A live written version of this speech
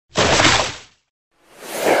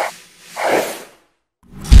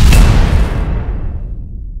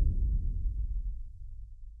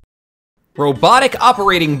Robotic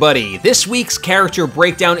Operating Buddy. This week's character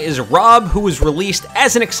breakdown is r.o.b, who was released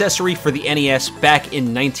as an accessory for the NES back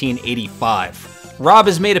in 1985. r.o.b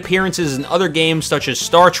has made appearances in other games such as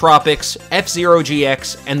Star Tropics, F-Zero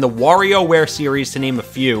GX, and the WarioWare series to name a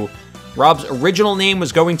few. r.o.b's original name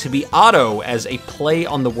was going to be Otto as a play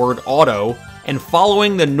on the word auto, and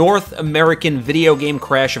following the North American video game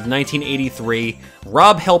crash of 1983,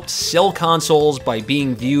 r.o.b helped sell consoles by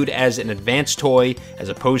being viewed as an advanced toy as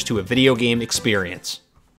opposed to a video game experience.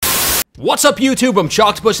 What's up YouTube, I'm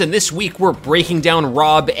Choctopus, and this week we're breaking down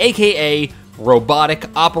r.o.b, aka Robotic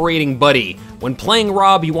Operating Buddy. When playing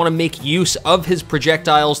r.o.b, you want to make use of his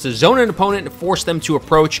projectiles to zone an opponent and force them to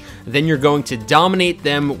approach, then you're going to dominate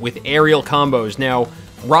them with aerial combos. Now,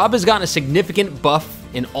 r.o.b has gotten a significant buff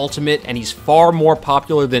in Ultimate, and he's far more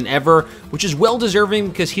popular than ever, which is well deserving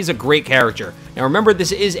because he's a great character. Now remember,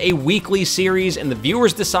 this is a weekly series, and the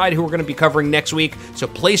viewers decide who we're going to be covering next week, so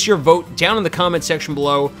place your vote down in the comment section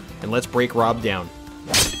below, and let's break r.o.b down.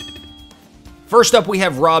 First up, we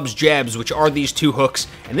have r.o.b's jabs, which are these two hooks,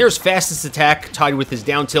 and they're his fastest attack, tied with his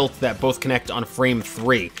down tilt that both connect on frame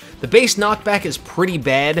 3. The base knockback is pretty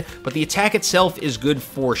bad, but the attack itself is good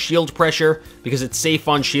for shield pressure, because it's safe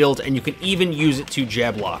on shield, and you can even use it to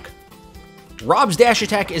jab lock. r.o.b's dash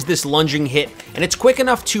attack is this lunging hit, and it's quick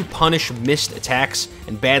enough to punish missed attacks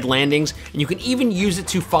and bad landings, and you can even use it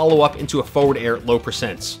to follow up into a forward air at low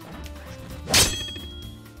percents.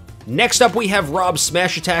 Next up, we have r.o.b's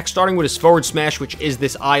smash attack, starting with his forward smash, which is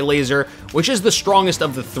this eye laser, which is the strongest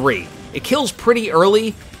of the three. It kills pretty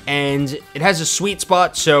early, and it has a sweet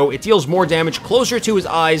spot, so it deals more damage closer to his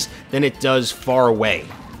eyes than it does far away.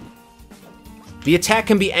 The attack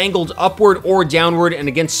can be angled upward or downward, and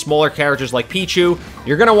against smaller characters like Pichu,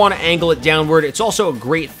 you're going to want to angle it downward. It's also a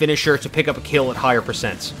great finisher to pick up a kill at higher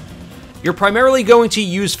percents. You're primarily going to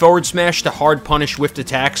use forward smash to hard punish whiffed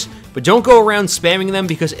attacks, but don't go around spamming them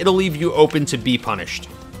because it'll leave you open to be punished.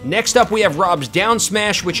 Next up, we have r.o.b's down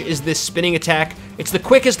smash, which is this spinning attack. It's the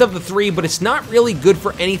quickest of the three, but it's not really good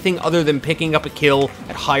for anything other than picking up a kill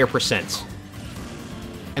at higher percents.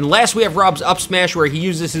 And last, we have r.o.b's up smash, where he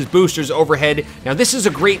uses his boosters overhead. Now, this is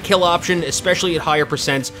a great kill option, especially at higher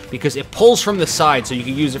percents, because it pulls from the side, so you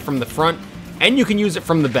can use it from the front, and you can use it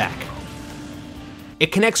from the back.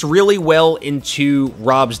 It connects really well into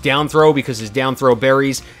r.o.b's down throw because his down throw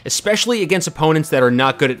buries, especially against opponents that are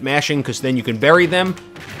not good at mashing, because then you can bury them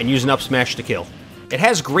and use an up smash to kill. It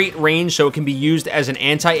has great range, so it can be used as an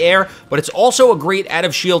anti-air, but it's also a great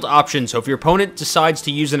out-of-shield option, so if your opponent decides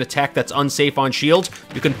to use an attack that's unsafe on shield,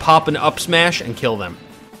 you can pop an up smash and kill them.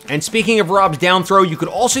 And speaking of r.o.b's down throw, you could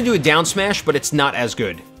also do a down smash, but it's not as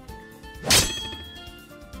good.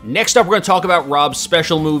 Next up, we're going to talk about r.o.b's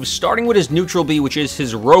special moves, starting with his neutral B, which is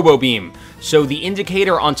his Robo Beam. So the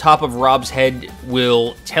indicator on top of r.o.b's head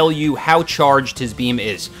will tell you how charged his beam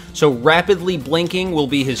is. So rapidly blinking will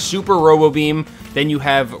be his Super Robo Beam, then you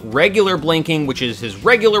have regular blinking, which is his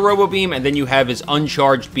regular Robo Beam, and then you have his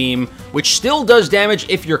uncharged beam, which still does damage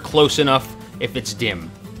if you're close enough, if it's dim.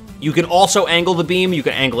 You can also angle the beam. You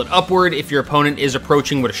can angle it upward. If your opponent is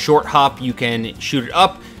approaching with a short hop, you can shoot it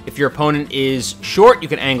up. If your opponent is short, you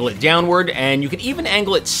can angle it downward, and you can even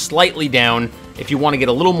angle it slightly down if you want to get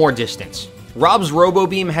a little more distance. r.o.b's Robo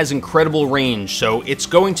Beam has incredible range, so it's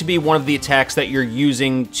going to be one of the attacks that you're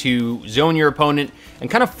using to zone your opponent and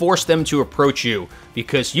kind of force them to approach you,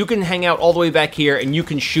 because you can hang out all the way back here and you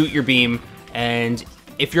can shoot your beam, and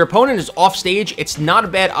if your opponent is off stage, it's not a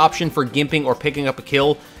bad option for gimping or picking up a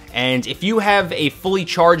kill. And if you have a fully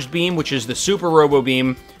charged beam, which is the Super Robo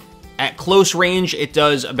Beam, at close range, it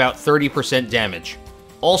does about 30% damage.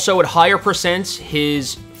 Also, at higher percents,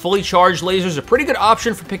 his fully charged laser is a pretty good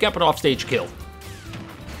option for picking up an offstage kill.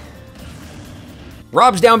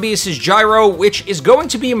 r.o.b's down B is his gyro, which is going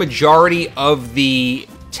to be a majority of the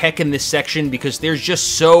tech in this section because there's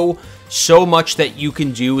just so much that you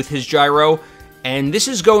can do with his gyro. And this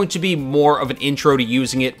is going to be more of an intro to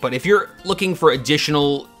using it, but if you're looking for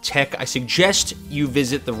additional tech, I suggest you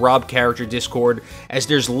visit the r.o.b character Discord, as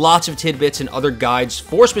there's lots of tidbits and other guides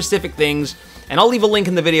for specific things, and I'll leave a link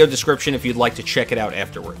in the video description if you'd like to check it out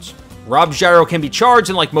afterwards. r.o.b's gyro can be charged,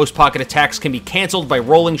 and like most pocket attacks, can be cancelled by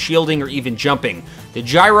rolling, shielding, or even jumping. The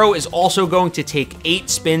gyro is also going to take 8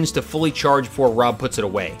 spins to fully charge before r.o.b puts it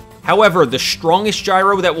away. However, the strongest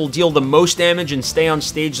gyro that will deal the most damage and stay on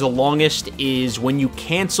stage the longest is when you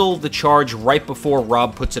cancel the charge right before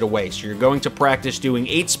r.o.b puts it away. So you're going to practice doing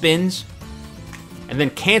 8 spins and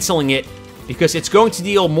then canceling it, because it's going to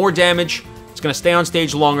deal more damage, it's going to stay on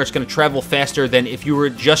stage longer, it's going to travel faster than if you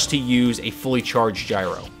were just to use a fully charged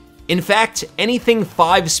gyro. In fact, anything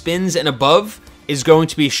 5 spins and above is going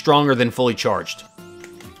to be stronger than fully charged.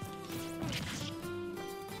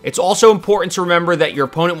 It's also important to remember that your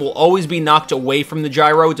opponent will always be knocked away from the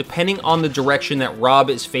gyro depending on the direction that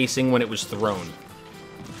r.o.b is facing when it was thrown.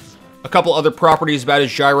 A couple other properties about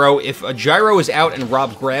his gyro: if a gyro is out and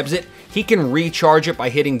r.o.b grabs it, he can recharge it by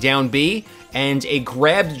hitting down B, and a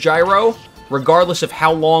grabbed gyro, regardless of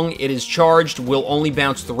how long it is charged, will only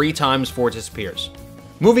bounce 3 times before it disappears.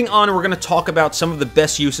 Moving on, we're going to talk about some of the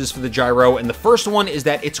best uses for the gyro, and the first one is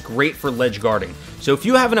that it's great for ledge guarding. So if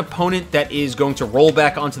you have an opponent that is going to roll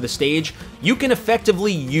back onto the stage, you can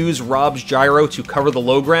effectively use r.o.b's gyro to cover the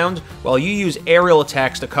low ground, while you use aerial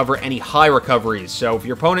attacks to cover any high recoveries. So if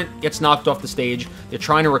your opponent gets knocked off the stage, they're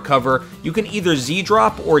trying to recover, you can either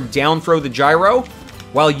Z-drop or down throw the gyro,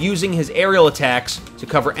 while using his aerial attacks to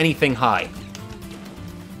cover anything high.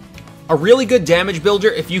 A really good damage builder,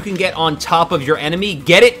 if you can get on top of your enemy.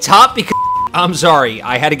 Get it? Top? Because I'm sorry,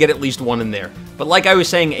 I had to get at least one in there. But like I was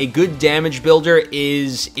saying, a good damage builder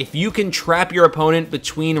is if you can trap your opponent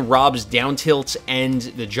between r.o.b's down tilts and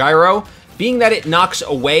the gyro. Being that it knocks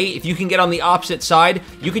away, if you can get on the opposite side,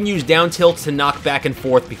 you can use down tilts to knock back and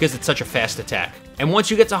forth because it's such a fast attack. And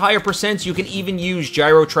once you get to higher percents, you can even use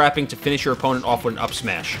gyro trapping to finish your opponent off with an up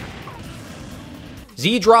smash.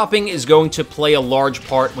 Z-dropping is going to play a large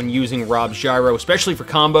part when using r.o.b's gyro, especially for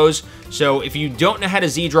combos. So if you don't know how to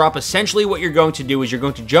Z-drop, essentially what you're going to do is you're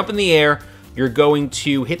going to jump in the air, you're going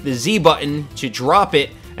to hit the Z button to drop it,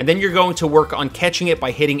 and then you're going to work on catching it by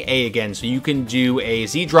hitting A again. So you can do a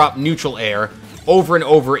Z-drop neutral air over and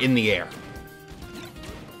over in the air.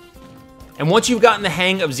 And once you've gotten the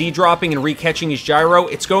hang of Z-dropping and re-catching his gyro,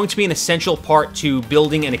 it's going to be an essential part to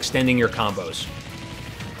building and extending your combos.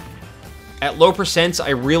 At low percents, I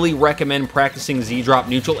really recommend practicing Z-drop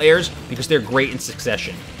neutral airs because they're great in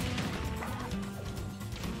succession.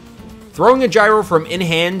 Throwing a gyro from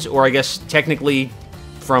in-hand, or I guess technically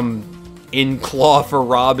from in-claw for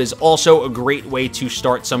r.o.b, is also a great way to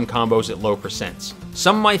start some combos at low percents.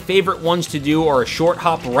 Some of my favorite ones to do are a short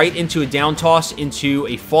hop right into a down toss, into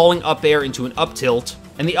a falling up air, into an up tilt,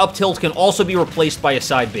 and the up tilt can also be replaced by a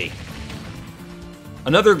side B.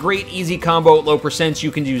 Another great easy combo at low percents, you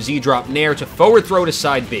can do Z-drop nair to forward throw to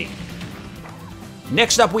side B.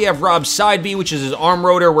 Next up, we have r.o.b's side B, which is his arm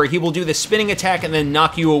rotor, where he will do the spinning attack and then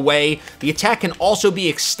knock you away. The attack can also be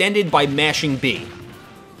extended by mashing B.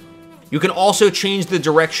 You can also change the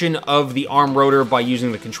direction of the arm rotor by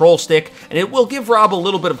using the control stick, and it will give r.o.b a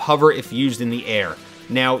little bit of hover if used in the air.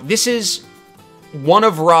 Now, this is one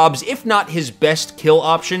of r.o.b's, if not his best kill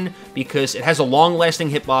option, because it has a long-lasting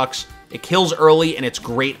hitbox, it kills early, and it's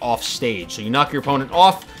great off stage. So you knock your opponent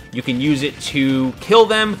off, you can use it to kill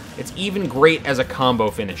them. It's even great as a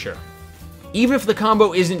combo finisher. Even if the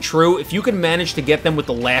combo isn't true, if you can manage to get them with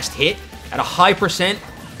the last hit at a high percent,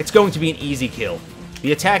 it's going to be an easy kill.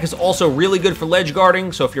 The attack is also really good for ledge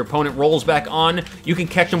guarding, so if your opponent rolls back on, you can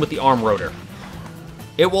catch them with the arm rotor.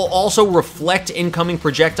 It will also reflect incoming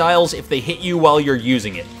projectiles if they hit you while you're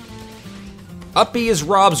using it. Up B is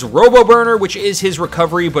r.o.b's Robo Burner, which is his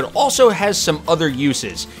recovery, but also has some other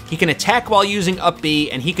uses. He can attack while using up B,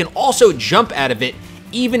 and he can also jump out of it,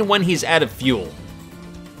 even when he's out of fuel.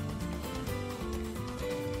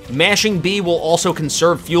 Mashing B will also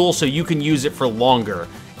conserve fuel, so you can use it for longer.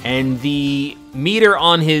 And the meter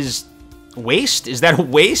on his waist, is that a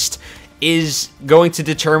waist? Is going to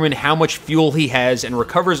determine how much fuel he has and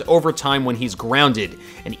recovers over time when he's grounded.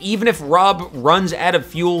 And even if r.o.b runs out of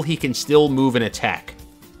fuel, he can still move and attack.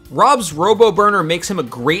 r.o.b's Robo Burner makes him a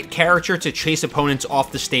great character to chase opponents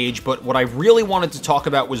off the stage, but what I really wanted to talk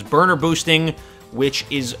about was burner boosting, which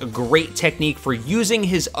is a great technique for using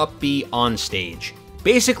his up B on stage.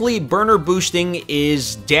 Basically, burner boosting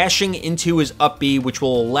is dashing into his up B, which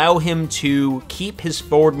will allow him to keep his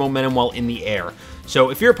forward momentum while in the air. So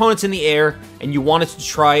if your opponent's in the air and you wanted to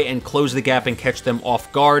try and close the gap and catch them off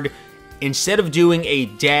guard, instead of doing a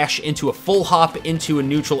dash into a full hop into a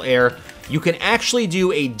neutral air, you can actually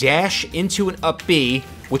do a dash into an up B,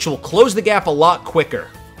 which will close the gap a lot quicker.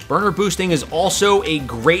 Burner boosting is also a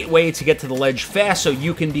great way to get to the ledge fast so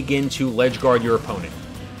you can begin to ledge guard your opponent.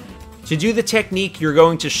 To do the technique, you're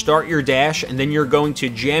going to start your dash, and then you're going to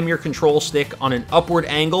jam your control stick on an upward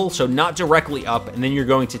angle, so not directly up, and then you're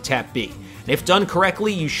going to tap B. And if done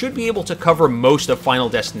correctly, you should be able to cover most of Final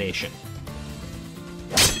Destination.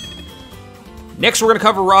 Next, we're going to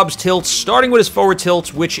cover r.o.b's tilts, starting with his forward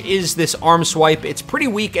tilt, which is this arm swipe. It's pretty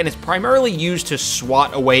weak, and it's primarily used to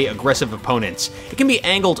swat away aggressive opponents. It can be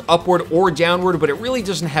angled upward or downward, but it really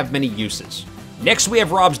doesn't have many uses. Next, we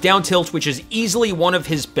have r.o.b's down tilt, which is easily one of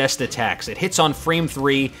his best attacks. It hits on frame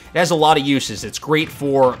 3, it has a lot of uses. It's great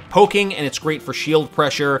for poking, and it's great for shield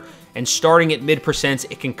pressure, and starting at mid percents,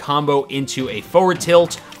 it can combo into a forward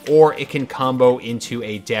tilt, or it can combo into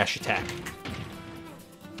a dash attack.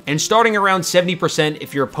 And starting around 70%,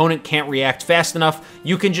 if your opponent can't react fast enough,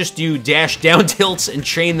 you can just do dash down tilts and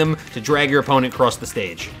chain them to drag your opponent across the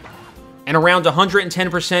stage. And around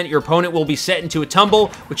 110%, your opponent will be set into a tumble,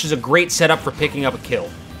 which is a great setup for picking up a kill.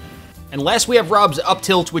 And last we have r.o.b's up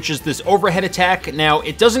tilt, which is this overhead attack. Now,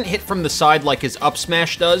 it doesn't hit from the side like his up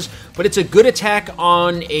smash does, but it's a good attack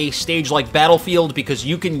on a stage like Battlefield because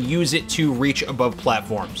you can use it to reach above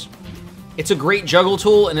platforms. It's a great juggle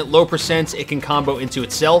tool, and at low percents, it can combo into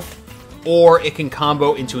itself, or it can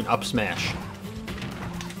combo into an up smash.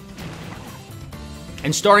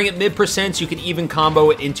 And starting at mid percents, you can even combo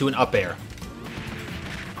it into an up air.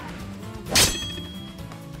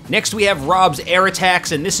 Next, we have r.o.b's air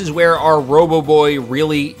attacks, and this is where our Robo-Boy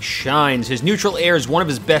really shines. His neutral air is one of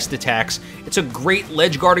his best attacks. It's a great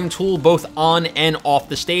ledge guarding tool both on and off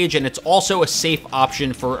the stage, and it's also a safe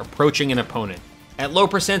option for approaching an opponent. At low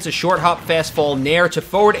percents, a short hop fast fall nair to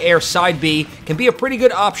forward air side B can be a pretty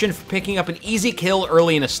good option for picking up an easy kill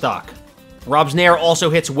early in a stock. r.o.b's nair also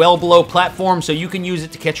hits well below platform, so you can use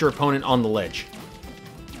it to catch your opponent on the ledge.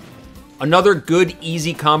 Another good,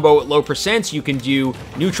 easy combo at low percents, you can do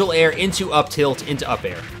neutral air into up tilt into up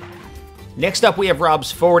air. Next up, we have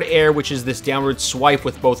r.o.b's forward air, which is this downward swipe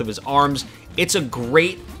with both of his arms. It's a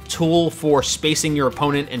great tool for spacing your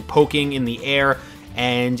opponent and poking in the air,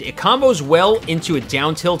 and it combos well into a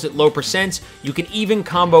down tilt at low percents. You can even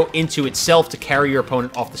combo into itself to carry your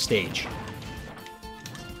opponent off the stage.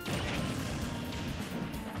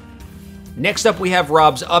 Next up, we have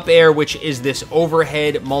r.o.b's up air, which is this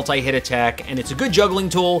overhead multi-hit attack, and it's a good juggling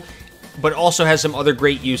tool, but also has some other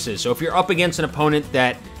great uses. So if you're up against an opponent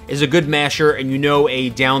that is a good masher and you know a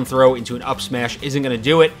down throw into an up smash isn't going to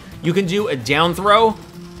do it, you can do a down throw,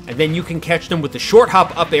 and then you can catch them with the short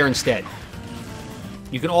hop up air instead.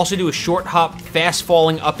 You can also do a short hop fast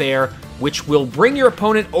falling up air, which will bring your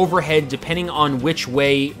opponent overhead depending on which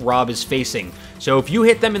way r.o.b is facing. So if you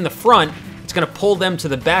hit them in the front, it's going to pull them to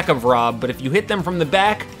the back of r.o.b, but if you hit them from the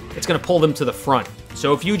back, it's going to pull them to the front.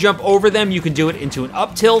 So if you jump over them, you can do it into an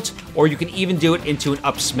up tilt, or you can even do it into an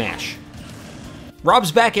up smash.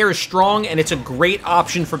 r.o.b's back air is strong, and it's a great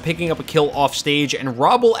option for picking up a kill off stage, and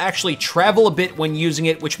r.o.b will actually travel a bit when using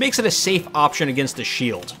it, which makes it a safe option against a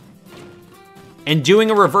shield. And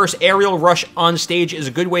doing a reverse aerial rush on stage is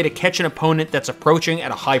a good way to catch an opponent that's approaching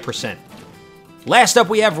at a high percent. Last up,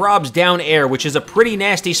 we have r.o.b's down air, which is a pretty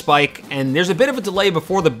nasty spike, and there's a bit of a delay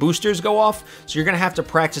before the boosters go off, so you're going to have to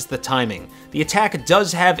practice the timing. The attack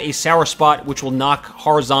does have a sour spot, which will knock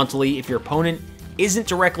horizontally if your opponent isn't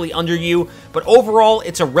directly under you, but overall,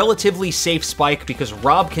 it's a relatively safe spike because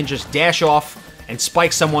r.o.b can just dash off and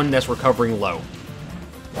spike someone that's recovering low.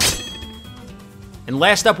 And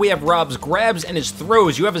last up, we have r.o.b's grabs and his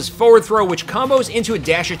throws. You have his forward throw, which combos into a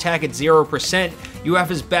dash attack at 0%. You have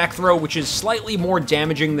his back throw, which is slightly more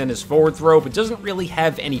damaging than his forward throw, but doesn't really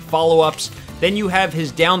have any follow-ups. Then you have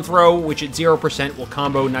his down throw, which at 0% will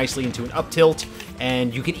combo nicely into an up tilt,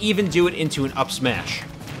 and you can even do it into an up smash.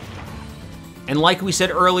 And like we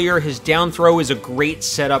said earlier, his down throw is a great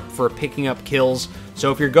setup for picking up kills.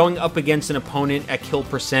 So if you're going up against an opponent at kill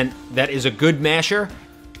percent that is a good masher,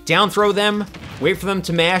 down throw them, wait for them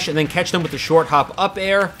to mash, and then catch them with the short hop up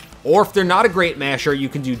air. Or if they're not a great masher, you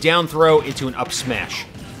can do down throw into an up smash.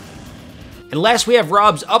 And last, we have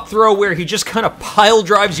r.o.b's up throw, where he just kind of pile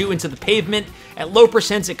drives you into the pavement. At low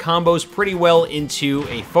percents, it combos pretty well into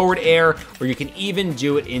a forward air, or you can even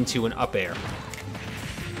do it into an up air.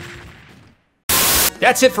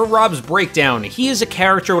 That's it for r.o.b's breakdown. He is a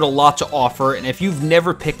character with a lot to offer, and if you've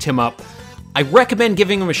never picked him up, I recommend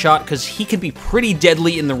giving him a shot because he can be pretty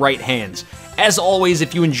deadly in the right hands. As always,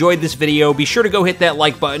 if you enjoyed this video, be sure to go hit that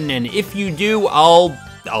like button, and if you do, I'll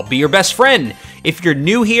be your best friend. If you're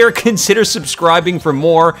new here, consider subscribing for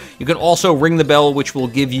more. You can also ring the bell, which will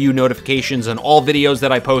give you notifications on all videos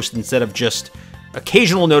that I post instead of just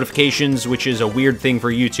occasional notifications, which is a weird thing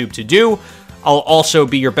for YouTube to do. I'll also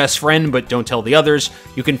be your best friend, but don't tell the others.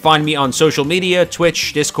 You can find me on social media,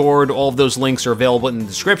 Twitch, Discord, all of those links are available in the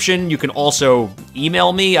description. You can also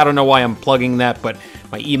email me. I don't know why I'm plugging that, but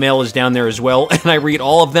my email is down there as well, and I read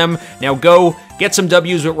all of them. Now go, get some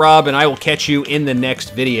W's with r.o.b, and I will catch you in the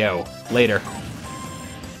next video. Later.